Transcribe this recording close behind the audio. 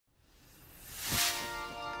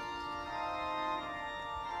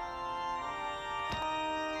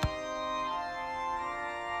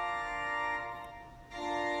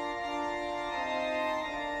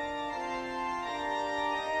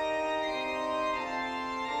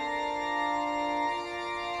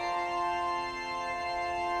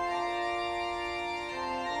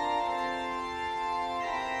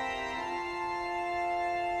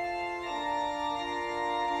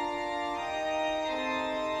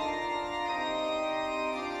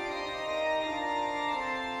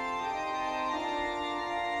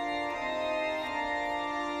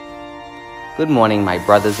Good morning, my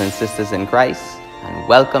brothers and sisters in Christ, and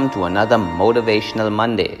welcome to another Motivational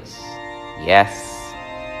Mondays. Yes,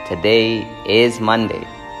 today is Monday,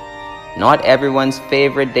 not everyone's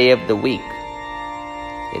favorite day of the week.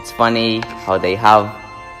 It's funny how they have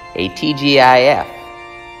a TGIF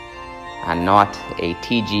and not a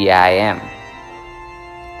TGIM.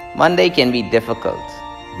 Monday can be difficult.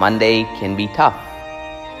 Monday can be tough.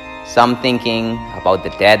 Some thinking about the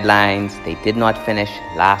deadlines they did not finish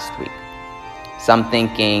last week. Some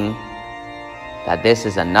thinking that this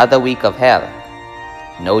is another week of hell.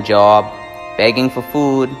 No job, begging for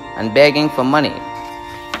food, and begging for money.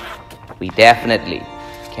 We definitely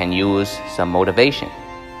can use some motivation.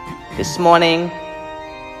 This morning,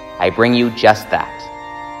 I bring you just that.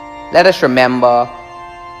 Let us remember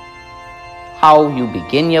how you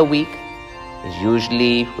begin your week is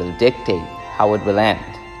usually will dictate how it will end.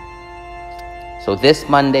 So this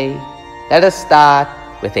Monday, let us start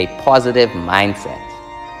with a positive mindset.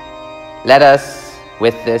 Let us,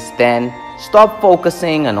 with this then, stop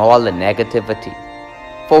focusing on all the negativity,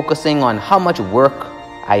 focusing on how much work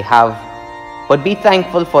I have, but be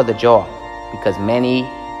thankful for the job, because many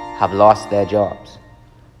have lost their jobs.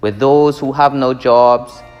 With those who have no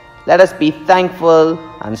jobs, let us be thankful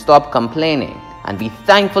and stop complaining, and be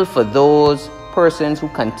thankful for those persons who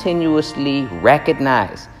continuously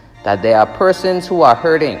recognize that there are persons who are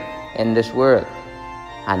hurting in this world,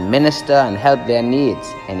 and minister and help their needs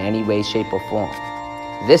in any way, shape, or form.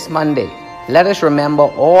 This Monday, let us remember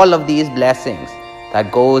all of these blessings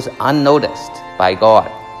that goes unnoticed by God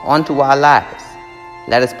onto our lives.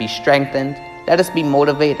 Let us be strengthened, let us be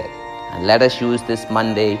motivated, and let us use this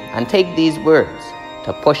Monday and take these words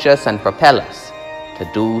to push us and propel us to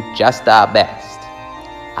do just our best.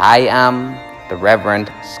 I am the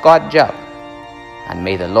Rev'd Jupp, and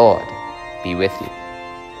may the Lord be with you.